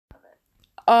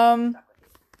Um, Stuck with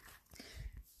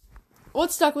you.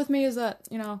 what stuck with me is that,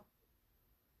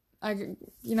 I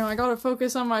gotta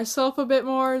focus on myself a bit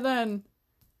more than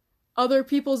other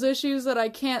people's issues that I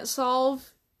can't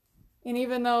solve. And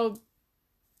even though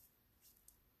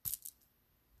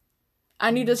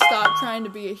I need to stop trying to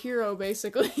be a hero,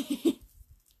 basically.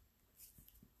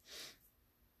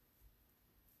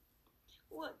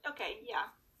 Well, okay, yeah.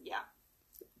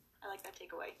 I like that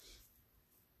takeaway.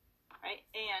 Right?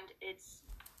 And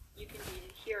you can be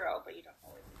a hero, but you don't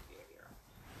always need to be a hero.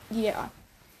 Yeah.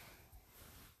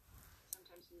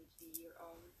 Sometimes you need to be your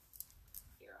own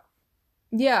hero.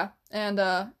 Yeah, and,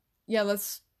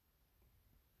 let's...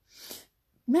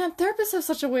 Man, therapists have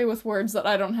such a way with words that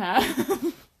I don't have.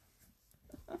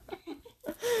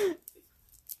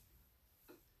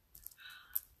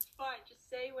 Fine, just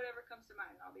say whatever comes to mind,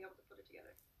 and I'll be able to put it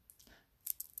together.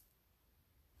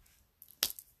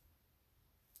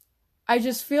 I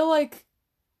just feel like...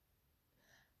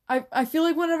 I feel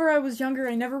like whenever I was younger,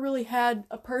 I never really had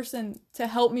a person to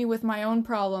help me with my own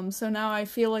problems, so now I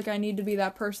feel like I need to be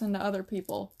that person to other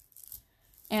people.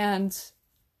 And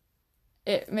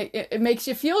it makes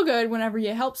you feel good whenever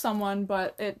you help someone,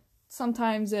 but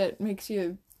sometimes it makes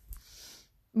you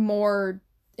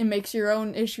it makes your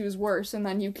own issues worse, and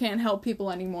then you can't help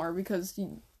people anymore because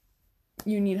you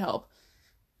need help.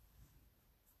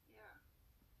 Yeah.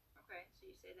 Okay, so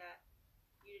you say that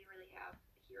you didn't really have a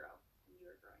hero when you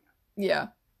were growing up. Yeah.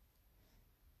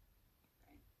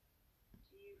 Okay.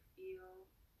 Do you feel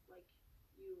like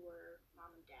you were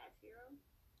mom and dad's hero?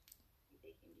 Like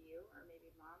they came to you, or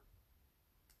maybe mom?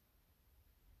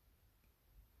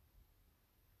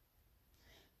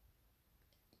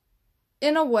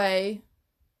 In a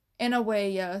way,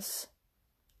 yes.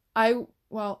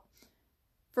 Well,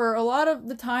 for a lot of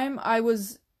the time, I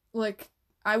was in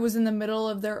the middle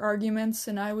of their arguments,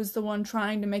 and I was the one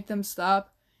trying to make them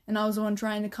stop, and I was the one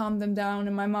trying to calm them down,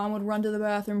 and my mom would run to the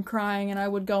bathroom crying, and I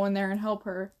would go in there and help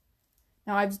her.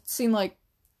 Now, I've seen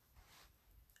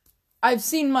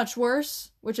much worse,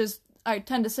 which is, I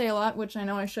tend to say a lot, which I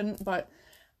know I shouldn't, but,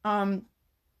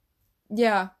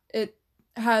 yeah,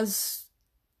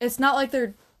 it's not like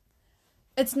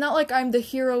I'm the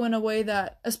hero in a way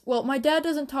that, well, my dad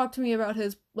doesn't talk to me about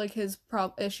his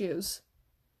issues.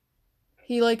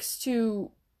 He likes to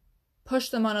push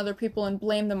them on other people and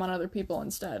blame them on other people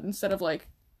instead of,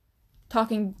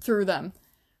 talking through them.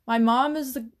 My mom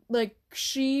is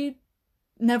she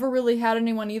never really had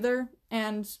anyone either,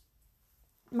 and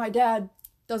my dad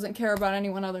doesn't care about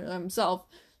anyone other than himself,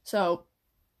 so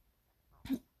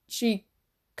she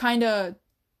kinda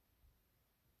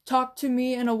talked to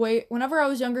me in a way, whenever I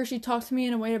was younger, she talked to me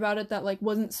in a way about it that,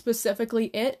 wasn't specifically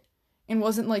it, and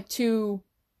wasn't, too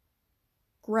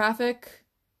graphic.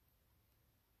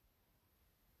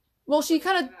 Well, she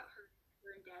kind of... About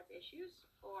her and dad's issues,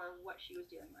 or what she was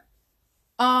dealing with?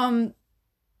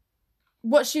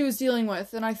 What she was dealing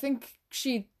with, and I think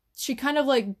she kind of,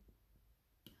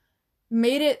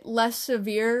 made it less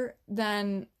severe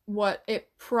than what it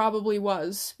probably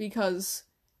was, because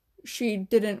she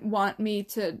didn't want me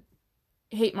to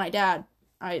hate my dad,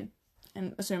 I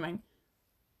am assuming.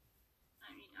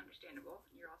 I mean, understandable.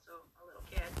 You're also a little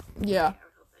kid. Yeah. I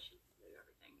would hope that she can do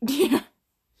everything. Yeah.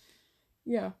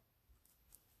 Yeah.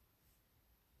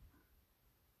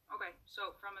 Okay,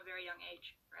 so from a very young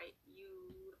age, right,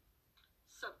 you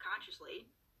subconsciously,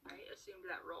 right, assumed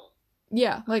that role.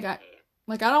 Yeah, I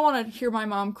don't want to hear my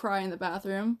mom cry in the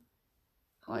bathroom.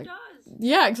 Who does?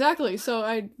 Yeah, exactly. So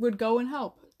I would go and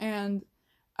help, and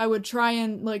I would try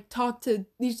and talk to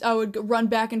these. I would run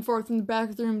back and forth from the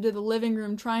bathroom to the living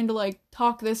room, trying to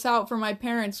talk this out for my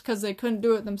parents because they couldn't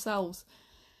do it themselves.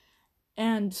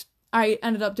 And I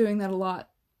ended up doing that a lot.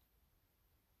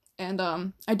 And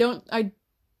I don't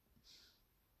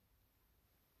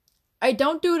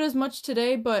do it as much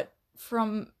today, but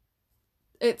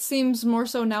it seems more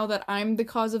so now that I'm the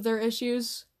cause of their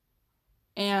issues,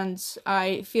 and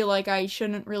I feel like I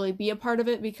shouldn't really be a part of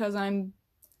it because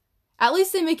at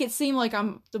least they make it seem like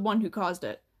I'm the one who caused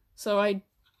it. So I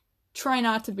try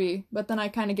not to be, but then I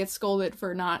kind of get scolded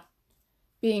for not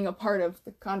being a part of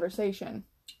the conversation.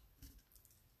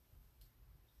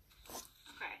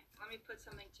 Okay, let me put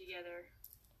something together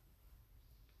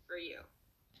for you.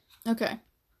 Okay.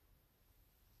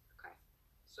 Okay,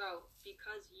 so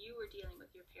because you were dealing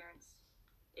with your parents'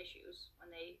 issues when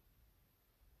they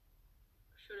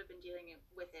should have been dealing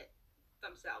with it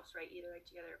themselves, right? Either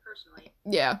together or personally.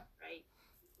 Yeah. Right?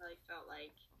 You probably felt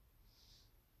like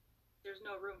there's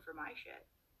no room for my shit.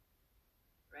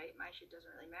 Right? My shit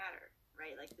doesn't really matter.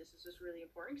 Right? This is just really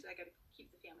important because I gotta keep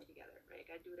the family together. Right? I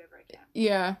gotta do whatever I can.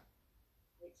 Yeah.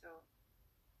 Right? So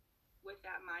with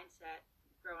that that mindset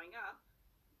growing up,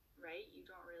 right? You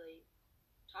don't really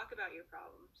talk about your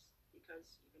problems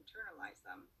because you've internalized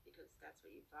them because that's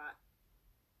what you thought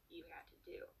you had to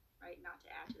do, right? Not to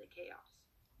add to the chaos.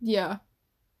 Yeah.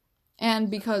 And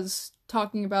because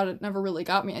talking about it never really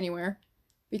got me anywhere.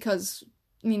 Because,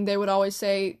 I mean, they would always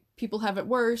say, people have it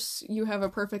worse, you have a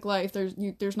perfect life,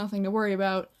 there's nothing to worry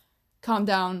about, calm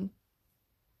down.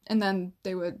 And then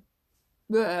they would,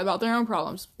 about their own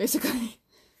problems, basically.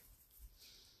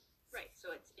 Right,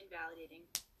 so it's invalidating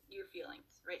your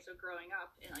feelings, right? So growing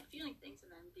up and like feeling things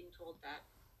and then being told that,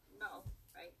 no,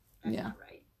 right? That's not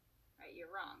right, right?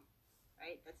 You're wrong,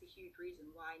 right? That's a huge reason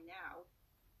why now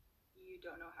you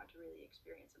don't know how to really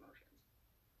experience emotions.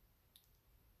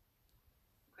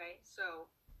 Okay, so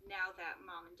now that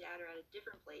mom and dad are at a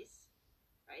different place,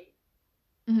 right?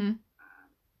 Mm-hmm.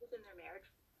 Within their marriage,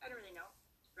 I don't really know,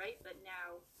 right? But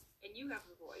now, and you have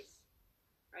a voice,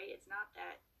 right? It's not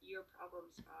that your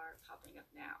problems are popping up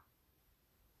now.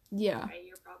 Yeah. Right?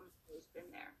 Your problem's always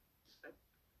been there, but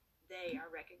they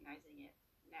are recognizing it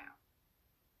now.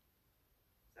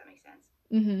 Does that make sense?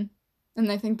 Mm-hmm. And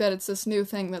they think that it's this new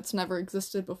thing that's never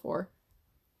existed before.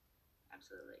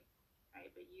 Absolutely.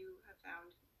 Right? But you have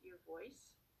found your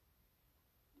voice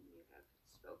and you have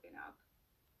spoken up,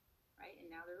 right?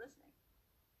 And now they're listening.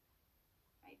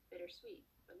 Right? Bittersweet.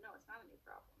 But no, it's not a new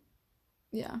problem.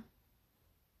 Yeah.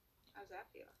 How does that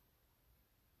feel?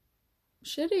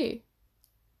 Shitty.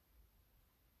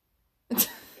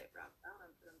 Get rock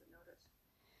bottom for them to notice.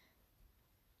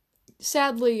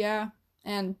 Sadly, yeah.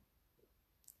 And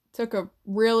took a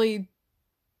really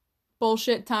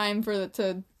bullshit time for it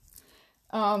to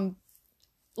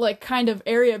like kind of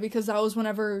area, because that was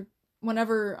whenever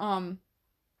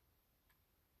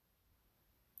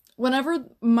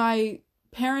my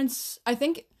parents, I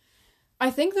think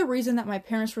the reason that my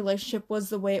parents' relationship was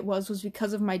the way it was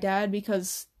because of my dad,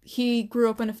 because he grew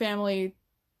up in a family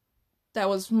that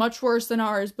was much worse than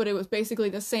ours, but it was basically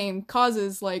the same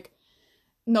causes. Like,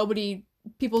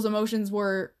 people's emotions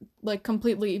were like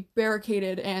completely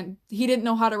barricaded, and he didn't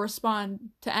know how to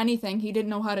respond to anything. He didn't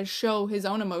know how to show his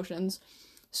own emotions.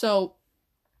 So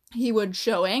he would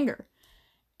show anger.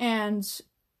 And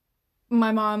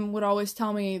my mom would always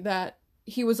tell me that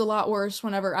he was a lot worse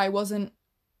whenever I wasn't,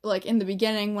 like, in the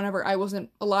beginning, whenever I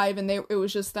wasn't alive and it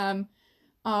was just them.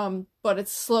 But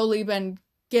it's slowly been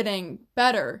getting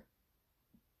better.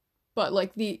 But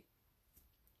like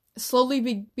slowly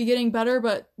be getting better,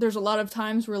 but there's a lot of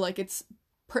times where like it's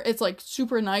like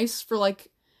super nice for like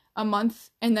a month,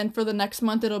 and then for the next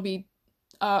month it'll be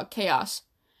chaos.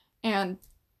 And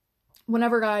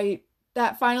whenever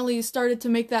that finally started to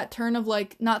make that turn of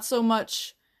like not so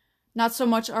much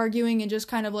arguing and just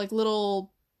kind of like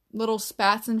little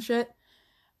spats and shit,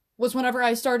 was whenever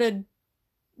I started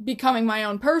becoming my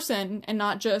own person and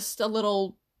not just a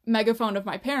little megaphone of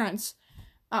my parents.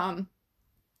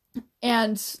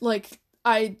 And like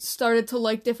I started to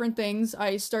like different things.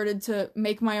 I started to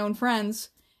make my own friends,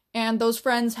 and those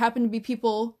friends happened to be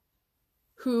people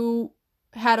who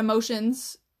had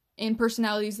emotions and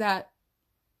personalities that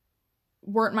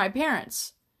weren't my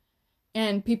parents,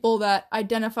 and people that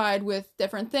identified with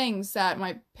different things that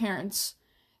my parents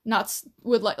not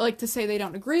would like to say they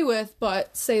don't agree with,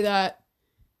 but say that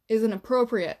isn't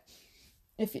appropriate,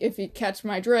 if you catch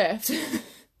my drift.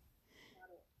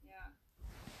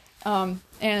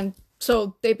 And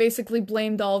so they basically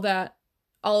blamed all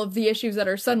of the issues that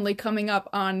are suddenly coming up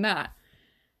on that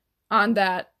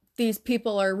these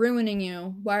people are ruining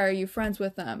you. Why are you friends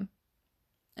with them?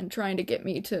 And trying to get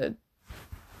me to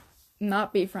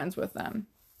not be friends with them.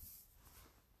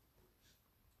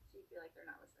 So you feel like they're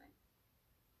not listening?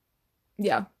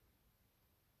 Yeah.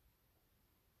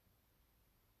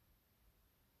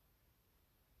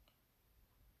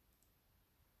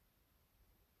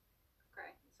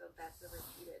 Okay, so that's a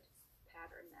repeated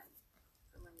pattern then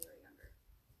from when you were younger.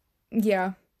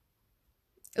 Yeah.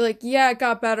 Like, yeah, it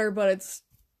got better, but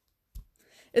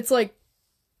it's like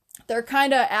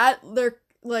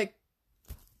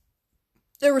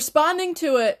they're responding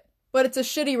to it, but it's a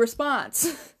shitty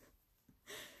response.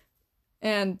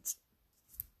 And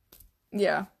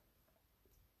yeah.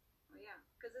 Well, yeah,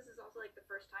 because this is also like the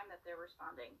first time that they're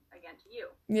responding again to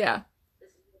you. Yeah.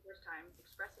 This is the first time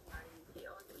expressing how you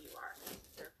feel and who you are. This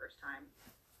is their first time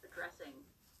addressing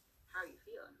how you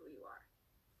feel and who you are.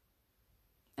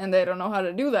 And they don't know how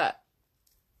to do that.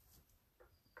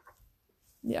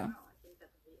 Yeah. No, I think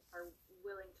that they are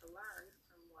willing to learn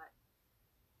from what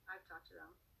I've talked to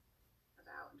them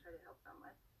about and try to help them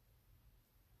with.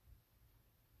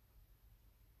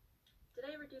 Did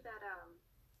I ever do that?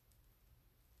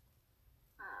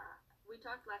 We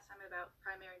talked last time about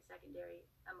primary and secondary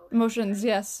emotions, Emotions, right?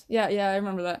 yes. Yeah, yeah, I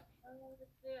remember that.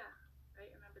 Yeah, right.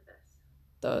 Remember this.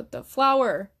 The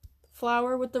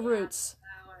flower with the Yeah, roots.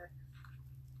 flower.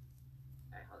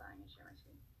 All right, hold on. I'm gonna share my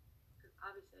screen because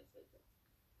obviously I saved it.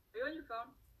 Are you on your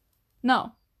phone?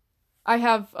 No, I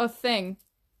have a thing,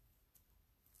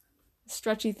 a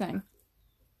stretchy thing.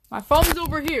 My phone's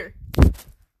over here.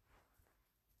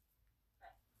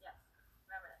 Okay. Yes.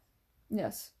 Remember this.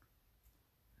 Yes.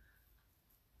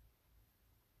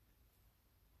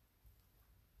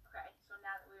 Okay. So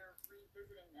now that we're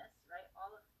revisiting this, right?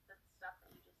 All of the stuff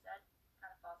that you just said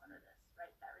kind of falls under this,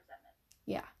 right? That resentment.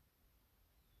 Yeah.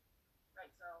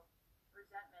 Right. So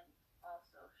resentment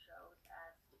also shows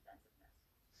as defensiveness.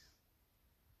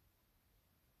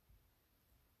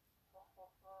 Ho ho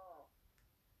ho.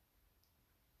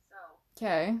 So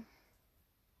Okay.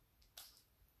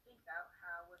 think about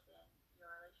how within your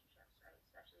relationships, right,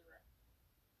 especially with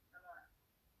Ramona,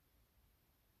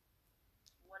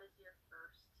 what is your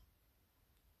first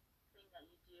thing that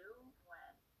you do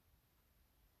when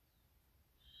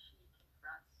she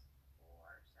confronts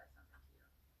or says something to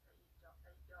you that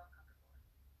you feel uncomfortable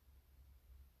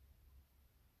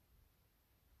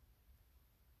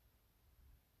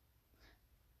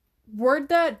with? Word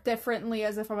that differently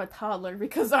as if I'm a toddler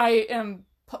because I am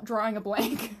drawing a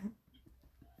blank.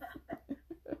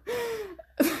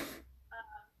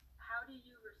 How do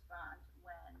you respond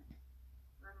when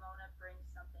Ramona brings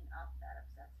something up that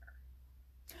upsets her?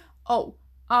 Oh,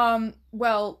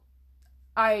 well,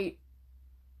 I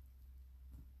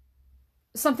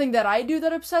something that I do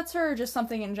that upsets her, or just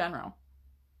something in general?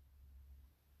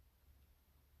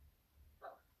 Both.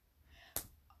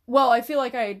 Well, I feel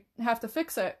like I have to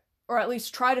fix it, or at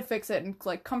least try to fix it, and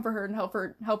like comfort her and help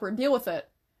her deal with it.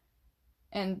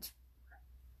 And Okay.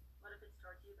 What if it's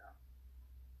towards you though?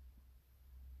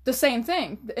 the same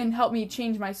thing, and help me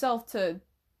change myself to,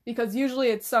 because usually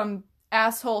it's some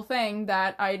asshole thing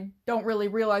that I don't really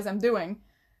realize I'm doing.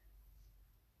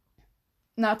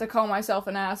 Not to call myself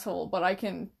an asshole, but I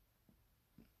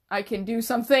can do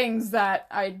some things that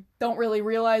I don't really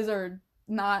realize are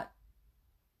not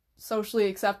socially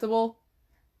acceptable.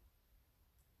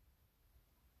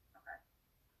 Okay.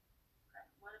 Okay.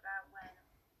 What about when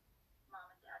mom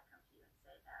and dad come to you and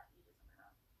say that you did something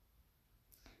wrong?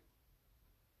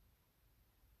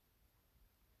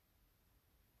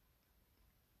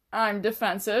 I'm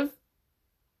defensive.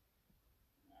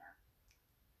 Yeah.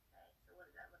 Okay. So what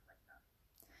does that look like though?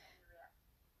 How do you react?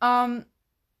 Um,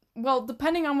 well,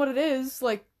 depending on what it is,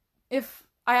 like if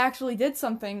I actually did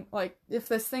something, like if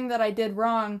this thing that I did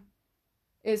wrong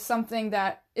is something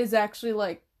that is actually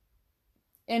like,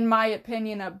 in my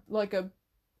opinion,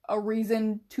 a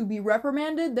reason to be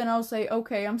reprimanded, then I'll say,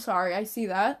 okay, I'm sorry, I see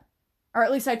that. Or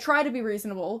at least I try to be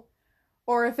reasonable.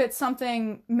 Or if it's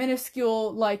something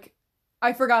minuscule, like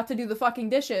I forgot to do the fucking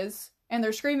dishes and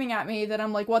they're screaming at me, then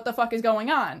I'm like, what the fuck is going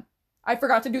on? I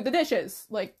forgot to do the dishes.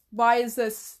 Like, why is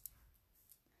this?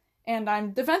 And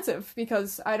I'm defensive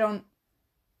because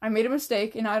I made a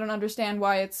mistake and I don't understand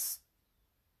why it's.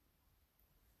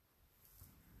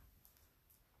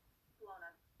 Blown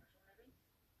out of proportion, maybe?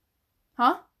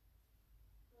 Huh?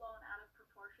 Blown out of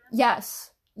proportion?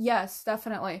 Yes. Yes,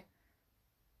 definitely.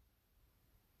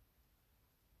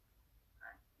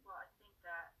 Okay. Well, I think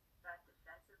that that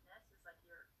defensiveness is like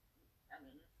I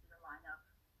mean, it's your line of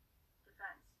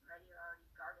defense, right? You're already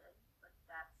guarded. Like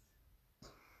that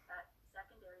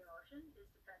secondary emotion is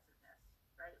defensiveness,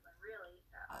 right? When really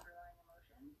that underlying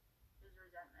emotion is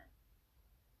resentment,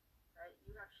 right?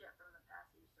 You have shit from the past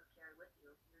that you still carry with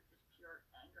you. You're just pure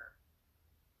anger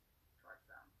towards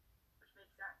them, which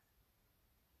makes sense.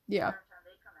 Yeah. Every time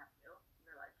they come at you,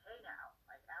 you're like, hey now,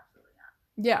 like absolutely not.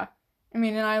 Yeah. I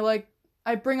mean, and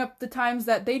I bring up the times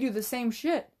that they do the same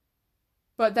shit,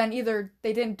 but then either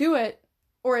they didn't do it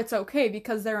or it's okay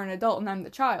because they're an adult and I'm the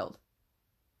child.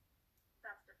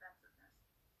 That's defensiveness,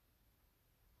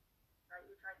 right?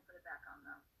 You're trying to put it back on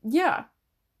them. Yeah.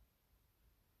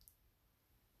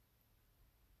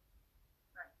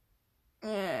 Right.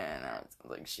 Yeah, no, it sounds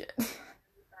like shit. You want to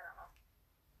move that off.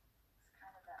 It's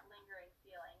kind of that lingering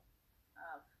feeling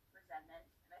of resentment,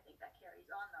 and I think that carries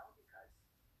on though because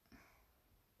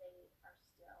they are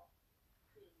still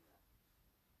treating you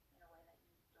in a way that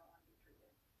you don't want to be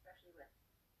treated, especially with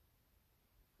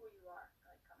who you are,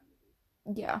 like coming to be.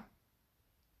 Yeah.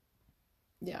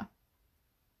 Yeah.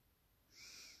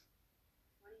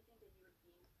 What do you think that you would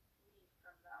need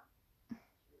from them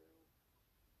to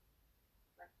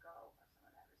let go of some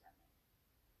of that resentment?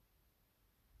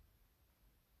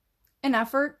 An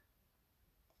effort,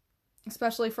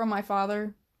 especially from my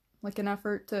father, like an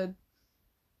effort to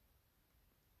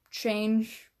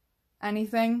change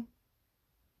anything.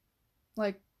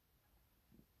 Like,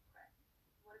 Okay.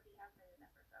 What if he has made an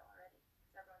effort though already?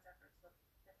 Because everyone's efforts look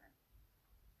different.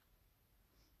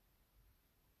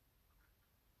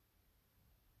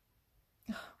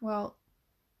 well,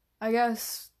 I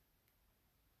guess.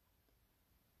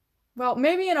 Well,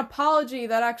 maybe an apology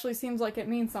that actually seems like it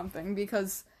means something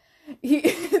because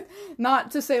he, not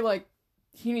to say like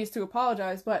he needs to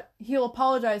apologize, but he'll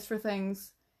apologize for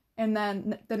things and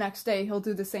then the next day he'll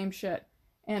do the same shit.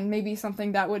 And maybe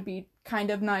something that would be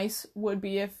kind of nice would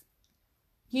be if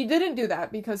he didn't do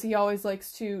that because he always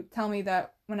likes to tell me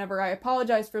that whenever I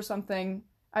apologize for something,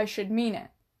 I should mean it.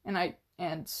 And I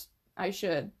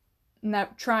should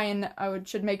try and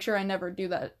should make sure I never do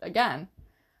that again.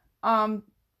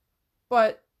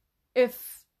 But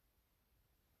if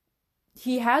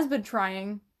he has been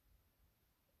trying,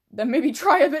 then maybe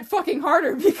try a bit fucking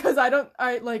harder because I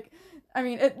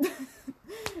mean, it,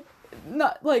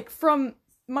 not, like, from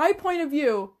my point of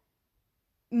view,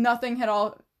 nothing at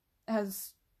all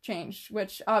has changed,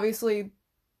 which obviously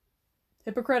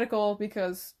hypocritical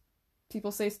because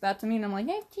people say that to me and I'm like,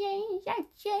 I've changed.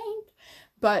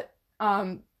 But,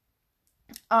 people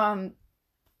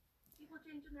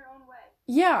change in their own way.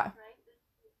 Yeah. Right?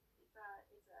 It's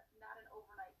not an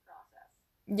overnight process.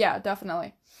 Yeah,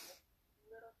 definitely.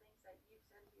 Little things that you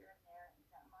said here and there and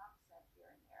that mom said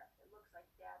here and there. It looks like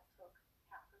dad took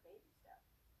half a baby step.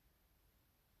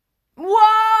 Whoa!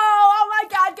 Oh my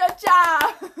god, good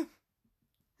job!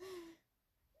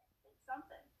 It's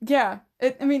something. Yeah,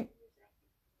 I mean...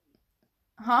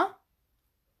 Huh?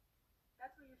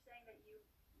 That's what you're saying that you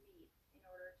need in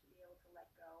order to be able to let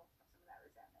go of some of that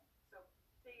resentment. So,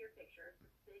 bigger picture, the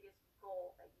biggest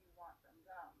goal that you want from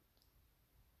them.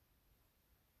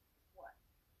 What?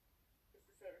 Is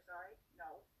to say they're sorry?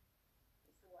 No.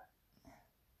 Is to what? That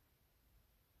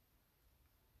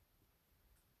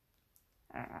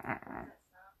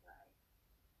song by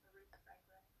Aretha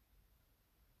Franklin.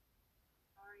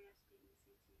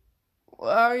 R-E-S-P-E-C-T.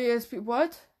 R-E-S-P...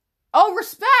 What? Oh,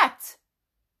 respect!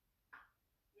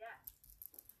 Yeah.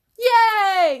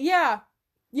 Yay! Yeah.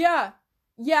 Yeah.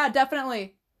 Yeah,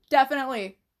 definitely.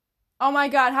 Definitely. Oh my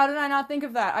god, how did I not think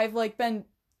of that? I've, like, been...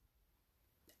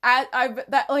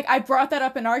 I brought that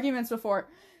up in arguments before.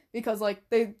 Because, like,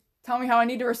 they tell me how I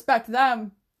need to respect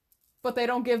them, but they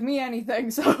don't give me anything,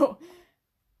 so...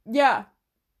 Yeah.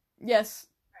 Yes.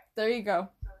 Right. There you go.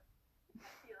 So, that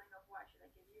feeling of why should I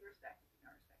give you respect if you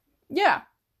don't respect me? Yeah.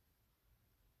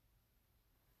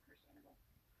 Understandable.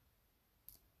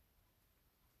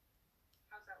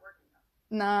 How's that working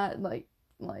though? Not, like...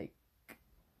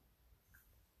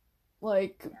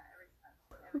 Yeah,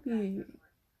 every time.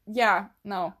 Yeah,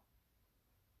 no.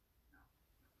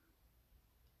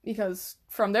 Because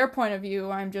from their point of view,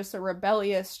 I'm just a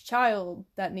rebellious child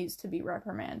that needs to be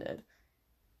reprimanded.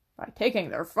 By taking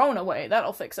their phone away,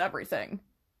 that'll fix everything.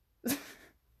 So,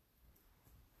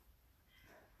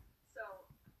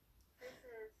 this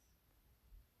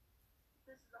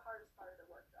is the hardest part of the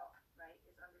work though, right?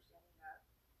 Is understanding that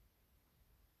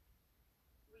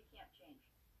we can't change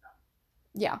them.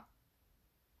 Yeah.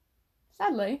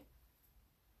 Sadly.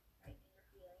 Right? And your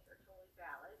feelings are totally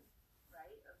valid,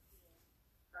 right? Of being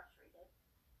frustrated,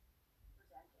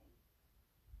 resenting,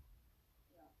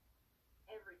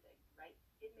 everything, right?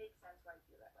 It makes sense why you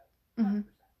feel that way. 100%.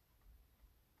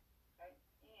 Okay?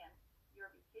 And your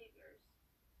behaviors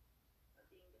of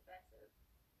being defensive,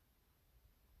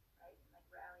 right? And like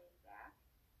rallying back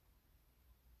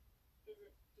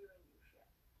isn't doing you shit.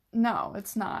 No,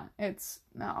 it's not.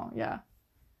 No, yeah.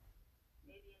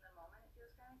 Maybe in the moment it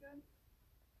feels kind of good.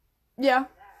 Yeah.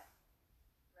 That,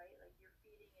 right? Like you're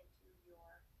feeding into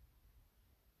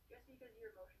just because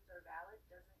your emotions are valid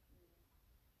doesn't mean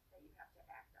that you have to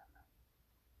act on them.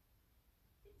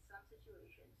 In some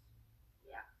situations,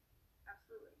 yeah,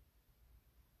 absolutely.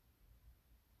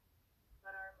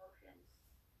 But our emotions,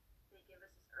 they give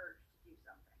us this urge to do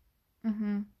something.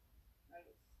 Right?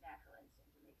 It's natural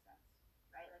instinct. It makes sense.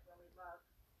 Right? Like when we love,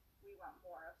 we want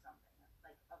more of something,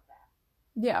 like of that.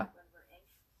 Yeah. When we're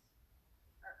anxious,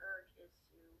 our urge is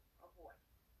to avoid.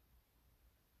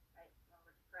 Right? When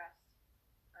we're depressed,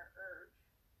 our urge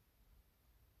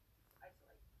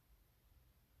isolate.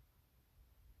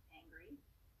 Angry,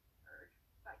 urge,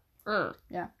 fight.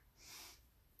 Yeah.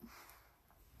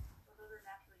 So those are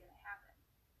naturally going to happen.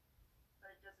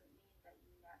 But it doesn't mean that you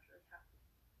naturally have to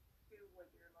do what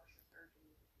your emotions urge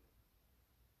you to do.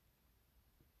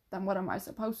 Then what am I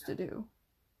supposed to do?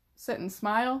 Sit and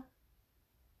smile?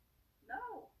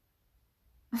 No.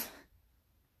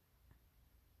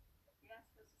 You're not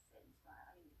supposed to sit and smile.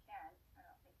 I mean, you can. I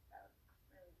don't think that would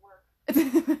really work.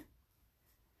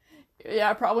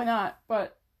 Yeah, probably not,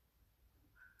 but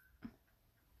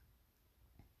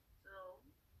So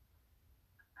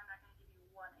I'm not going to give you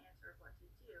one answer of what to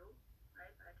do,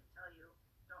 right? But I can tell you,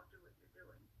 don't do what you're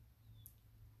doing.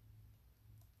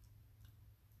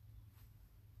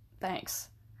 thanks.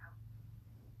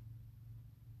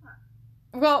 What?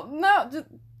 Well, no, just,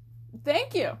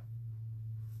 thank you.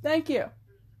 Thank you.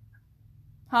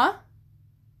 Huh? Are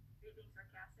you being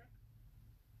sarcastic?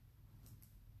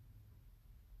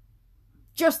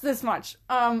 Just this much.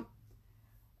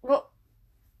 Well,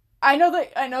 I know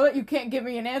that you can't give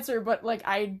me an answer, but like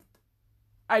I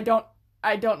don't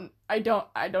I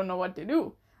don't know what to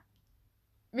do.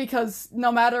 Because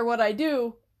no matter what I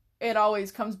do, it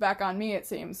always comes back on me, it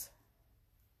seems.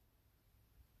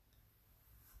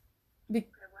 Be- Okay,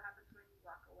 what happens when you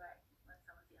walk away when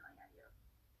someone's yelling at you?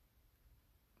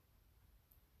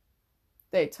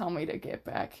 they tell me to get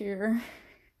back here.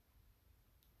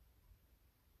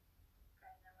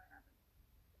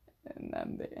 Okay, and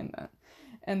then what happens?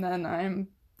 And then I'm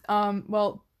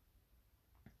well,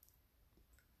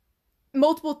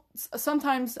 multiple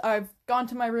sometimes I've gone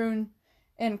to my room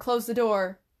and closed the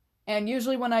door, and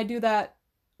usually when I do that,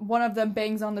 one of them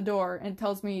bangs on the door and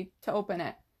tells me to open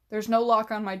it. There's no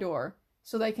lock on my door,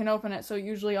 so they can open it, so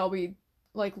usually I'll be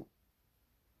like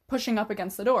pushing up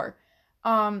against the door.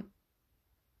 Um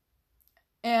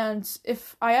and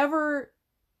if I ever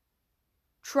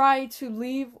try to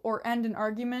leave or end an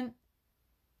argument,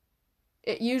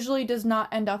 it usually does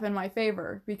not end up in my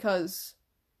favor, because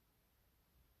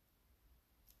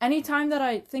anytime that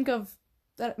I think of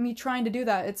that me trying to do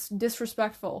that, it's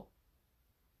disrespectful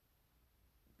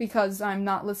because I'm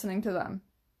not listening to them.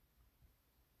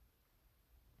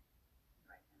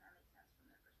 Right, and that makes sense from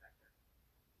their perspective.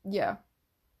 Yeah.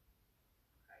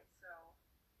 Okay, so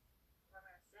what I'm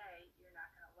going to say, you're not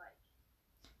going to like.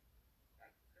 Okay,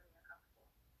 it's going to be uncomfortable.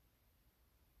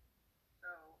 So,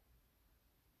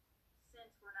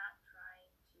 since we're not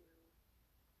trying to,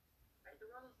 right, the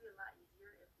world would be a lot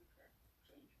easier if we could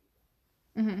change people.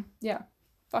 Yeah.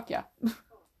 Fuck yeah.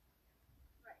 Totally.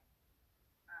 Right.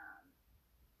 And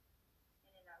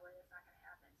in that way, that's not going to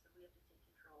happen. So we have to take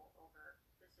control over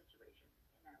the situation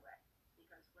in that way.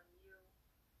 Because when you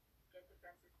get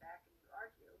defensive back and you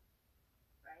argue,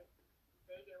 right,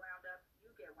 they get wound up,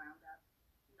 you get wound up,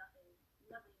 nothing is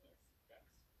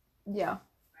fixed. Yeah.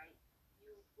 Right?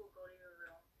 You will go to your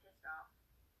room pissed off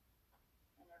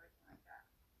and everything like that.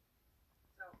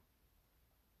 So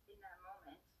in that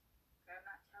moment, okay, I'm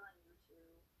not telling you to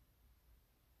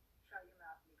shut your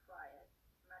mouth and be quiet.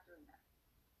 I'm not doing that.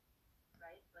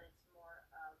 Right? But it's more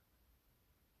of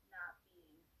not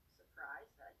being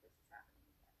surprised that this is happening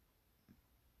again.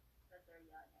 That they're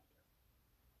yelling at you.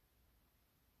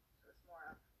 So it's more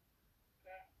of,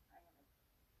 okay, I'm going to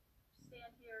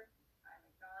stand here. I'm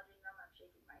acknowledging them. I'm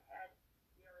shaking my head.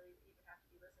 You don't really even have to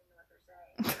be listening to what they're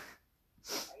saying.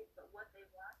 Right? But what they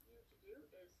want you to do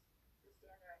is to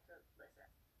stand there and to listen.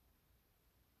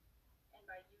 And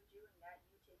by you doing that,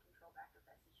 you take control back of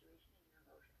that situation and your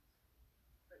emotions.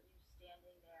 But you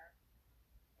standing there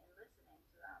and listening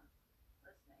to them,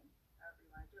 listening, however you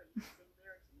want to do it, you can sing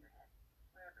lyrics in your head,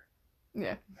 whatever.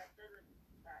 Yeah. That doesn't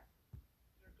mean that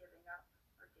you're giving up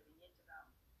or giving in to them.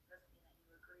 It doesn't mean that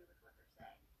you agree with what they're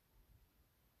saying.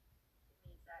 It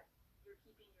means that you're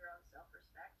keeping your own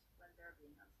self-respect when they're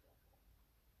being unskillful.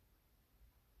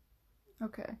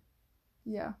 Okay.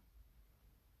 Yeah.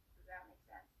 Does that make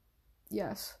sense?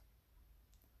 Yes.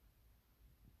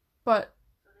 But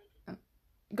So they can.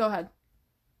 go ahead.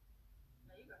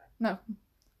 No, you go ahead. No.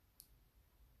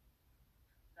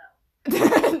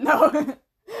 No. No.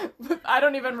 I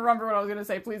don't even remember what I was gonna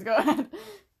say. Please go ahead.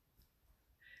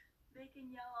 They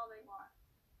can yell all they want,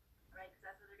 right? Because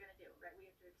that's what they're going to do, right? We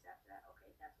have to accept that,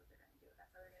 okay, that's what they're going to do. That's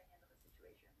how they're going to handle the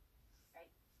situation, right?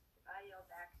 If I yell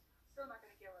back, still not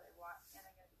going to get what I want, and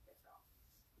I'm going to be pissed off,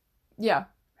 Yeah.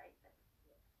 right?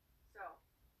 So,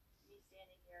 me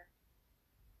standing here,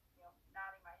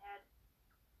 nodding my head,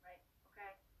 right?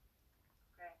 Okay,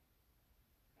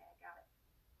 I got it.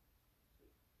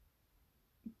 Sweet.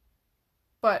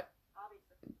 But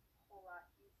Obviously, a whole lot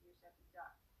easier said than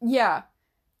done. yeah.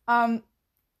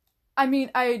 I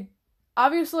mean, I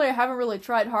haven't really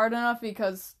tried hard enough,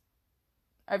 because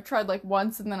I've tried like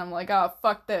once and then I'm like, oh,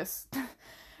 fuck this.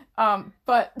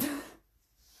 But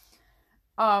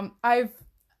I've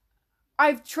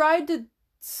tried to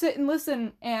sit and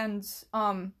listen and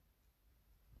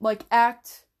like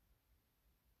act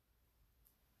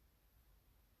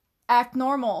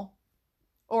normal,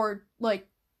 or like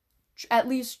at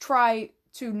least try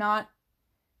to not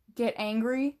get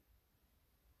angry,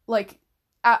 like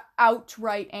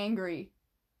outright angry.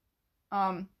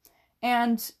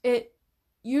 And it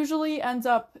usually ends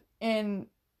up in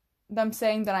them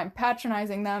saying that I'm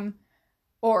patronizing them,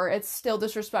 or it's still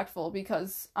disrespectful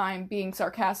because I'm being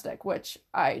sarcastic, which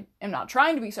I am not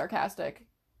trying to be sarcastic,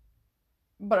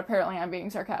 but apparently I'm being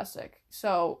sarcastic.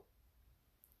 So,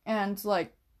 and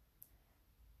like,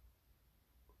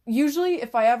 usually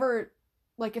if I ever,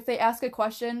 like, if they ask a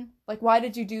question, like, why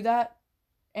did you do that?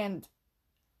 And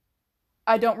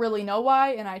I don't really know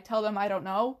why, and I tell them I don't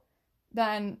know,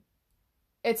 then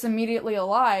it's immediately a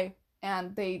lie,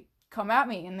 and they come at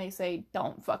me and they say,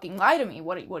 don't fucking lie to me.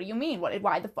 What do you mean?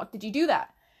 Why the fuck did you do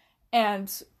that? And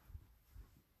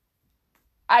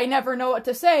I never know what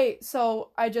to say,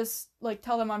 so I just, like,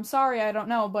 tell them I'm sorry, I don't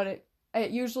know, but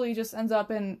it usually just ends up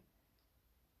in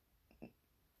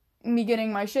me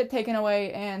getting my shit taken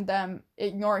away and them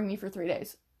ignoring me for 3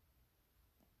 days.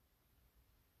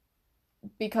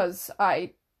 Because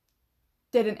I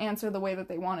didn't answer the way that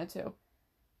they wanted to. Okay,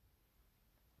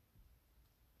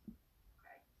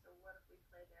 so what if we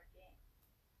play their game?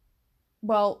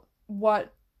 Well,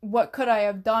 what could I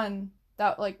have done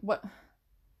that, like, what,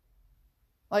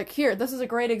 like, here, this is a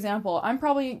great example. I'm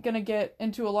probably gonna get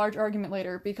into a large argument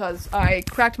later because I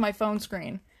cracked my phone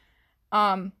screen.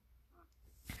 I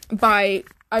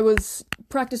was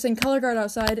practicing color guard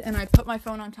outside, and I put my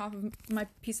phone on top of the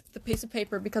piece of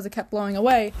paper because it kept blowing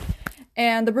away,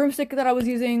 and the broomstick that I was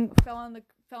using fell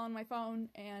on my phone,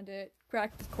 and it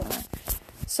cracked the corner.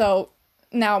 So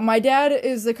now my dad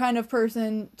is the kind of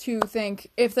person to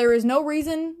think if there is no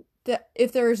reason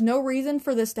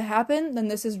for this to happen, then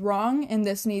this is wrong, and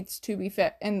this needs to be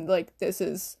fixed, and like this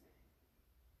is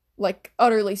like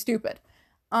utterly stupid.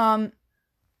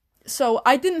 So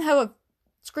I didn't have a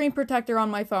screen protector on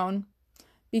my phone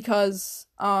because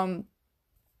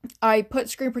I put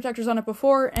screen protectors on it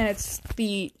before, and it's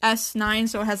the S9,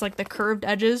 so it has like the curved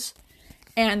edges,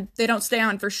 and they don't stay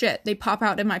on for shit. They pop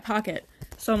out in my pocket.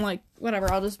 So I'm like,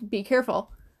 whatever, I'll just be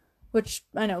careful. Which,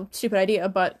 I know, stupid idea,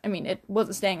 but I mean, it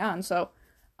wasn't staying on, so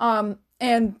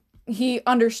and he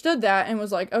understood that and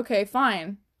was like, okay,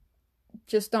 fine,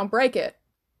 just don't break it.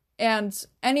 And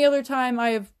any other time I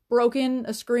have broken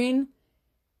a screen,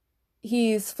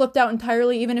 he's flipped out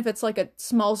entirely, even if it's like a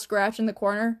small scratch in the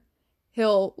corner.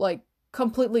 He'll like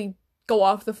completely go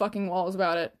off the fucking walls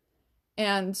about it.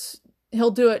 And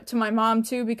he'll do it to my mom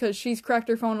too, because she's cracked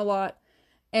her phone a lot.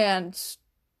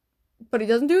 But he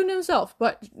doesn't do it to himself,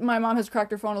 but my mom has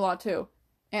cracked her phone a lot too.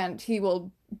 And he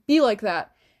will be like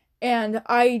that. And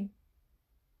I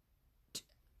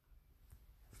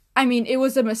mean, it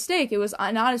was a mistake. It was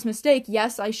an honest mistake.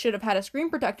 Yes, I should have had a screen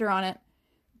protector on it,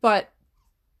 but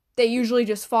they usually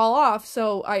just fall off,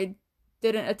 so I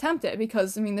didn't attempt it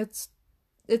because, I mean, it's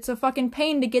a fucking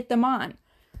pain to get them on.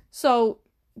 So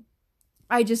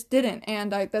I just didn't,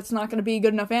 and that's not going to be a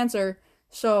good enough answer,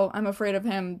 so I'm afraid of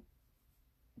him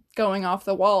going off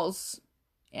the walls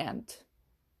and...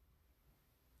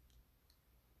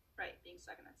 Right, being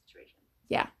stuck in that situation.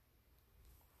 Yeah.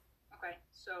 Okay,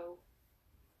 so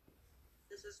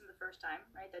this isn't the first time,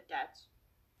 right, that Dad's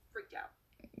freaked out,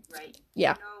 right?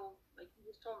 Yeah. You know, like, you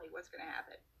just told me what's going to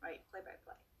happen, right? Play by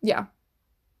play. Yeah.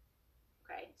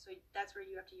 Okay, so that's where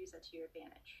you have to use that to your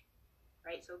advantage,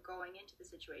 right? So going into the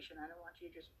situation, I don't want you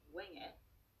to just wing it,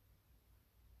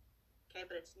 okay?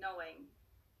 But it's knowing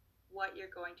what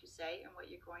you're going to say and what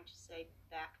you're going to say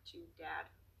back to Dad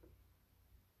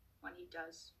when he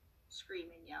does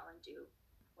scream and yell and do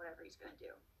whatever he's going to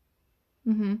do.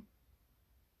 Mm-hmm.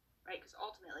 Right? Because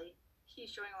ultimately,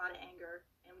 he's showing a lot of anger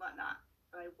and whatnot,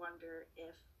 but I wonder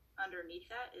if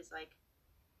underneath that is like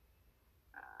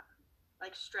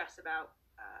stress about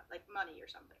like money or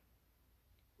something.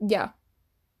 Yeah.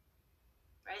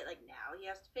 Right? Like now he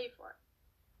has to pay for it.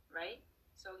 Right?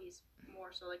 So he's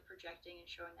more so like projecting and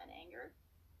showing that anger.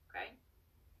 Okay?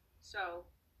 So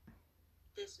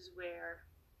this is where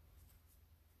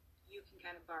you can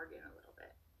kind of bargain a little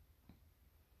bit.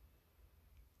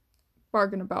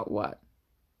 Bargain about what?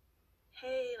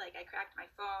 Hey, like I cracked my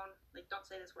phone. Like don't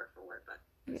say this word for word, but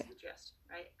this is the gist,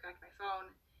 right? I cracked my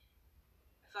phone.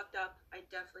 I fucked up. I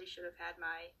definitely should have had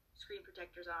my screen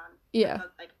protectors on. Yeah.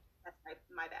 Like that's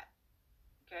my bad.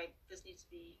 Okay, this needs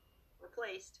to be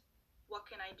replaced. What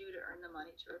can I do to earn the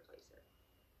money to replace it?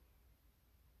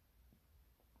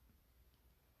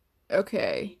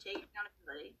 Okay. You take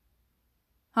accountability.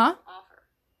 Huh? Offer.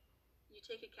 You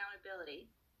take accountability,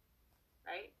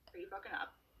 right? Are you fucking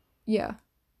up? Yeah.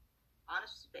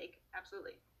 Honest mistake,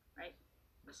 absolutely, right?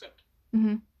 Mistake.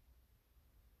 Mm-hmm.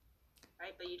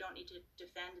 Right? But you don't need to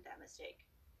defend that mistake.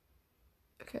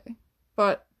 Okay.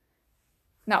 But,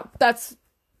 no, that's...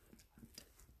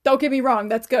 Don't get me wrong,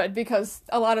 that's good, because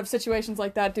a lot of situations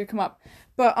like that do come up.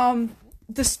 But,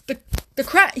 the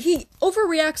crap, he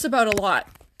overreacts about a lot.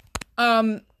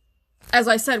 As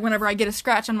I said, whenever I get a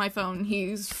scratch on my phone,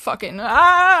 he's fucking,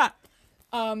 and,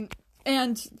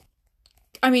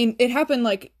 I mean, it happened,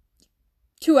 like,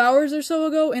 2 hours or so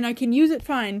ago, and I can use it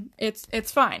fine. It's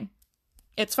fine.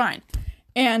 It's fine.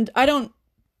 And I don't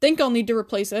think I'll need to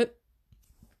replace it.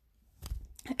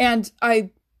 And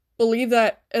I believe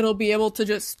that it'll be able to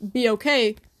just be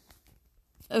okay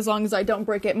as long as I don't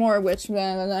break it more, which,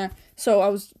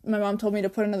 so my mom told me to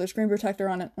put another screen protector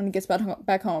on it when it gets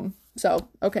back home. So,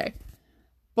 okay.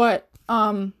 But,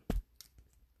 I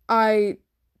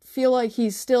feel like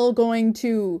he's still going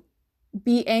to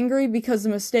be angry because the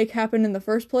mistake happened in the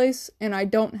first place, and I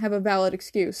don't have a valid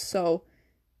excuse, so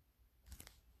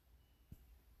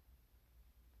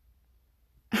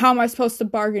how am I supposed to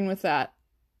bargain with that,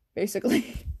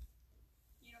 basically?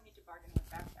 You don't need to bargain with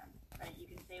that then, right? You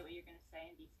can say what you're going to say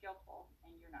and be skillful,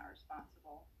 and you're not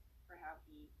responsible for how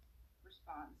he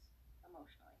responds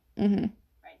emotionally. Mm-hmm.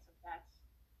 Right? So that's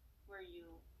where you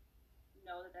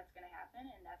know that that's going to happen,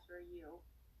 and that's where you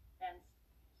then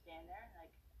stand there and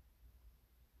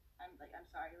I'm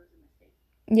sorry, it was a mistake.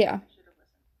 Yeah. I should have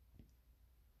listened.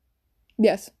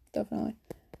 Yes, definitely.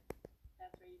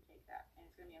 That's where you take that, and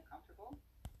it's going to be uncomfortable,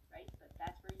 right? But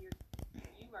that's where you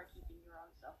are keeping your own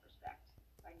self-respect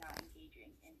by not engaging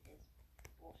in his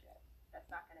bullshit. That's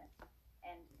not going to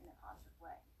end in a positive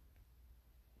way.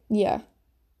 Yeah.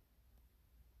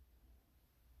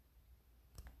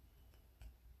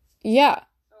 Yeah.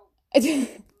 So,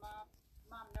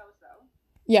 mom knows though.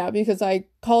 Yeah, because I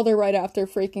called her right after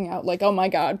freaking out, like, oh my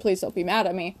god, please don't be mad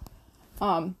at me.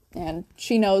 And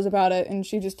she knows about it, and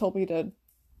she just told me to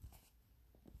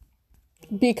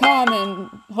be calm and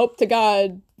hope to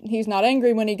God he's not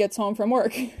angry when he gets home from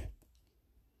work. Okay,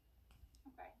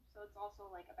 so it's also,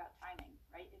 like, about timing,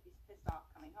 right? If he's pissed off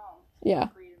coming home, Yeah.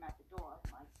 greet him at the door,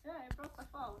 like, hey, I broke my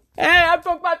phone. Hey, I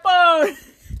broke my phone!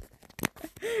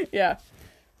 Yeah.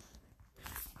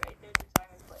 Right, there's your time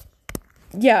and place.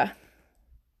 Yeah.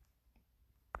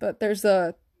 But there's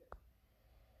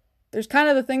kind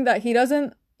of the thing that he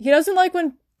doesn't like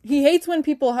when, he hates when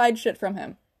people hide shit from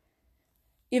him.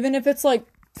 Even if it's, like,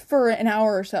 for an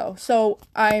hour or so. So,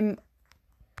 I'm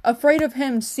afraid of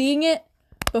him seeing it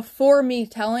before me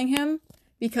telling him,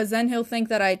 because then he'll think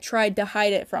that I tried to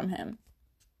hide it from him.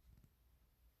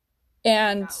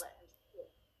 And, Not let him see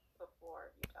it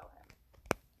before you tell him.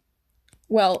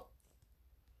 well,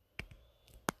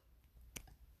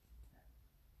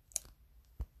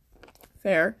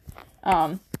 fair.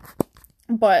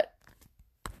 But,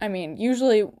 I mean,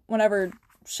 usually whenever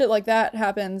shit like that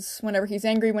happens, whenever he's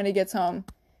angry when he gets home,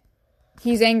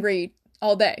 he's angry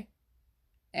all day.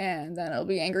 And then he'll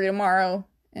be angry tomorrow,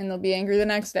 and he'll be angry the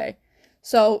next day.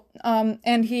 So,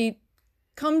 and he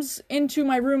comes into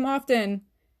my room often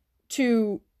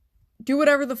to do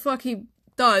whatever the fuck he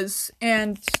does,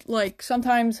 and, like,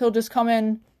 sometimes he'll just come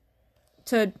in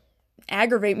to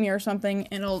aggravate me or something,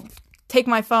 and he'll take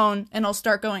my phone, and I'll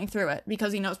start going through it,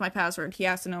 because he knows my password. He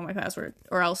has to know my password,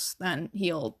 or else then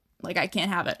he'll, like, I can't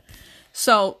have it.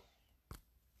 So,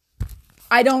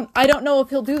 I don't know if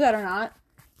he'll do that or not.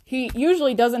 He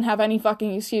usually doesn't have any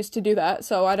fucking excuse to do that,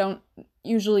 so I don't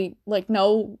usually, like,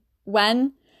 know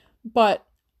when, but,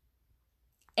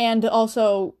 and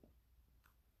also,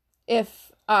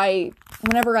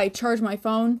 whenever I charge my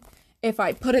phone, if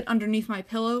I put it underneath my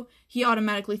pillow, he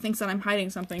automatically thinks that I'm hiding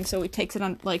something, so he takes it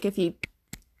on, like, if he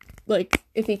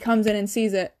comes in and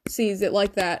sees it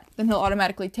like that, then he'll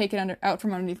automatically take it out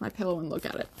from underneath my pillow and look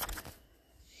at it.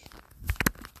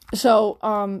 So,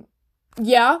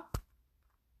 yeah,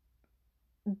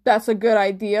 that's a good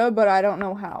idea, but I don't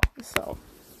know how, so.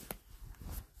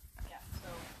 Yeah, so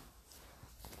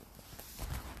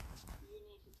you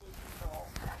need to take control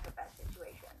of that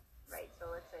situation, right? So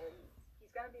let's say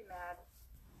he's going to be mad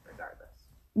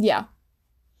regardless. Yeah.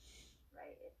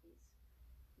 Right? If he's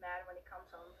mad when he comes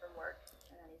home from work,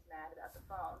 and then he's mad about the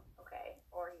phone, okay.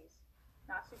 Or he's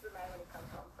not super mad when he comes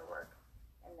home from work,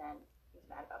 and then he's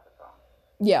mad about the phone.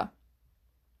 Yeah.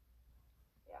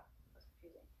 Yeah, that's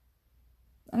confusing.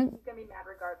 He's going to be mad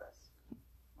regardless,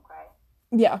 okay?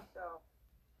 Yeah. So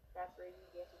that's where you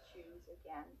get to choose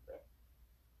again with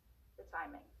the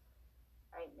timing,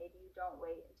 right? Maybe you don't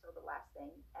wait until the last thing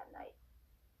at night,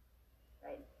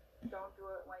 right? Don't do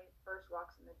it when he first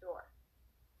walks in the door,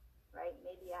 right?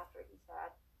 Maybe after he's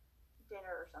had dinner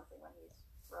or something when he's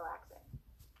relaxing.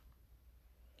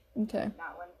 Okay.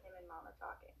 Not when him and mom are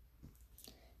talking.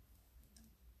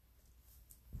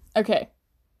 Okay.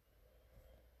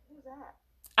 Who's that?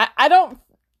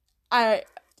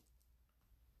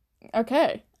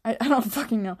 Okay. I don't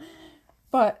fucking know.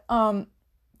 But,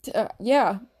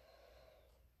 Yeah.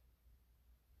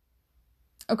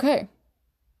 Okay.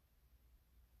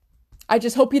 I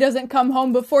just hope he doesn't come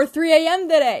home before 3 a.m.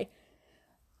 today.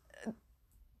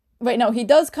 Wait, no, he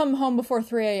does come home before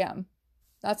 3 a.m.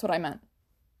 That's what I meant.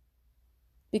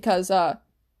 Because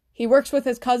he works with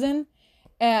his cousin,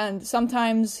 and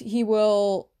sometimes he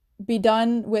will be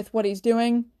done with what he's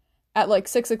doing at like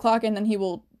 6 o'clock, and then he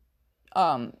will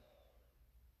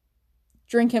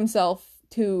drink himself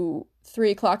to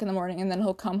 3 o'clock in the morning, and then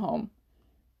he'll come home.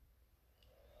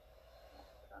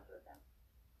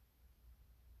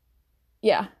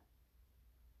 Yeah.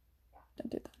 Don't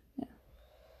do that. Yeah.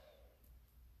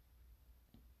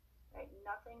 Right?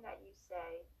 Nothing that you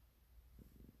say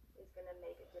is going to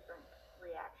make a different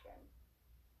reaction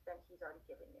than he's already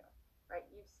given you. Right?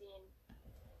 You've seen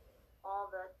all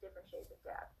the different shades of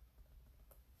dad.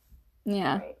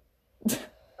 Yeah. Right?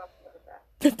 Don't look at that.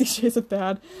 50 Shades of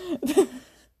Bad.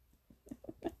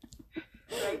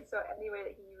 Right? So any way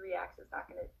that he reacts is not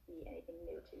going to be anything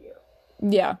new to you.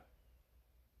 Yeah.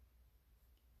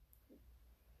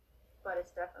 But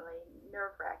it's definitely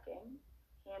nerve-wracking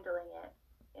handling it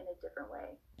in a different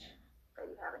way that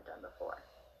you haven't done before.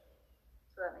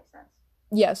 So that makes sense.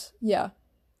 Yes. Yeah.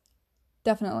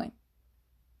 Definitely.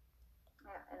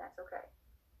 Yeah, and that's okay.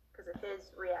 Because if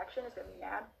his reaction is going to be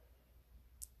mad,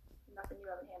 nothing you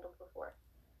haven't handled before.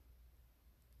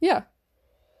 Yeah.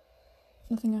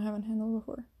 Nothing I haven't handled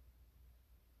before.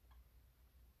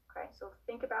 Okay, so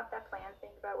think about that plan.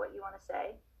 Think about what you want to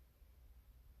say.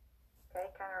 Okay,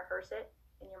 kind of rehearse it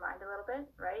in your mind a little bit,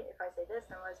 right? If I say this,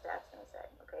 then what is Dad's going to say?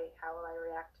 Okay, how will I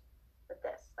react with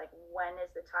this? Like, when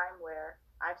is the time where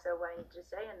I've said what I need to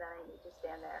say, and then I need to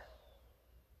stand there?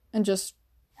 And just,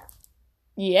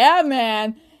 yeah,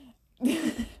 man.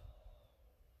 It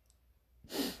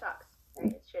sucks,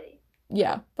 right? It's shitty.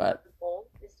 Yeah, but the goal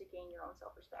is to gain your own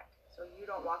self-respect, so you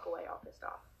don't walk away all pissed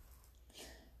off.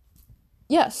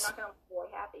 yes. You're not going to walk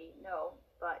away happy, no,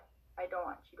 but I don't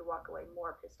want you to walk away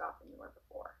more pissed off than you were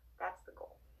before. That's the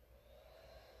goal.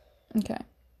 Okay.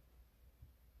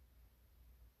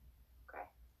 Okay.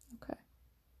 Okay.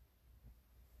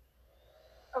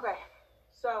 Okay.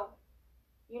 So,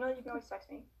 you know you can always text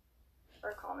me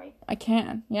or call me. I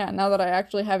can. Yeah, now that I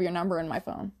actually have your number in my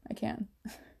phone, I can.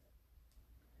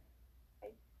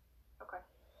 Okay.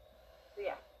 So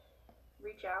yeah,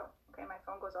 reach out. Okay, my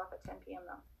phone goes off at 10 p.m.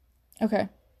 though. Okay.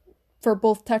 For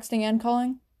both texting and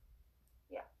calling?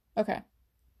 Yeah. Okay.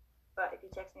 But if you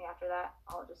text me after that,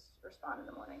 I'll just respond in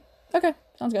the morning. Okay,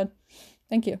 sounds good.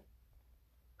 Thank you.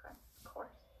 Okay, of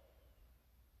course.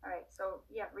 All right, so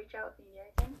yeah, reach out if you need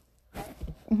anything. Okay.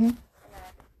 Mm-hmm. And then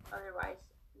otherwise,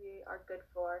 we are good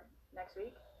for next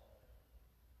week.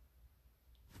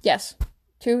 Yes.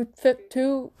 2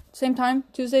 same time,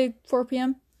 Tuesday, 4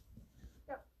 p.m.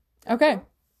 Yep. Okay.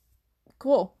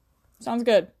 Cool. Sounds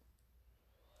good.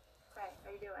 Okay,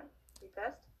 how you doing? You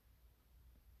pissed?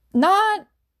 Not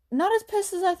as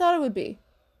pissed as I thought it would be.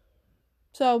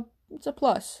 So, it's a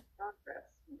plus. Progress.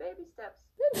 Baby steps.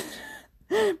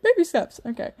 Baby steps.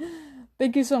 Okay.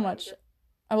 Thank you so much.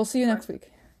 I will see you next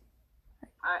week.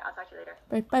 All right, I'll talk to you later.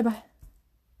 Bye-bye.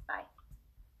 Bye.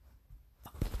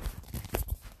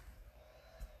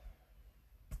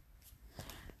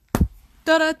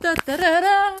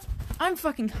 Da-da-da-da-da-da. I'm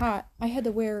fucking hot. I had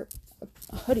to wear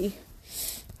a hoodie.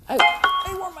 I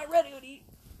wore my red hoodie.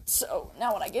 So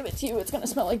now when I give it to you, it's gonna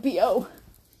smell like BO.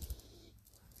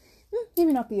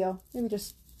 Maybe not BO. Maybe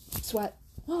just sweat.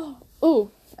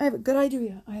 Oh, I have a good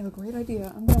idea. I have a great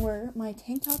idea. I'm gonna wear my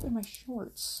tank top and my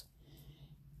shorts.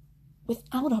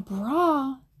 Without a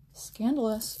bra.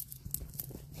 Scandalous.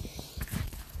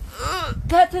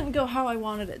 That didn't go how I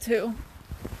wanted it to.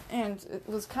 And it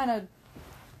was kind of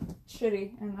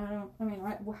shitty. And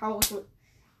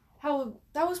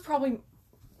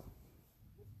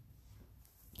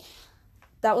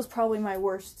that was probably my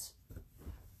worst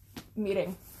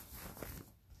meeting.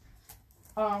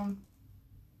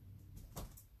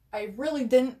 I really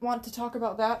didn't want to talk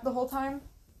about that the whole time,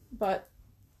 but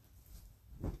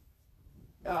it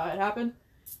happened.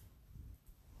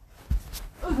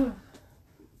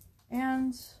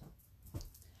 And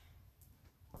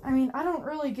I mean, I don't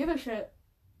really give a shit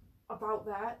about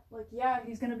that. Like, yeah,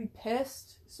 he's gonna be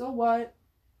pissed. So what?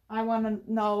 I want to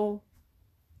know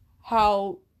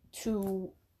how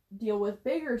to deal with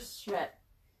bigger shit.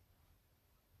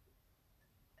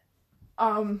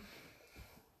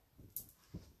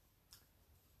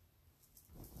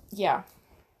 Yeah.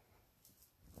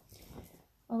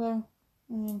 Although,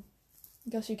 I mean, I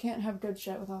guess you can't have good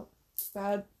shit without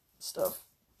bad stuff.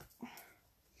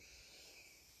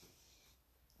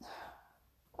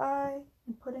 Bye.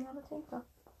 I'm putting on a tank top.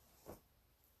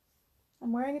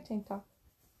 I'm wearing a tank top.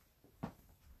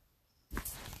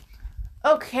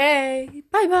 Okay,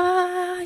 bye-bye.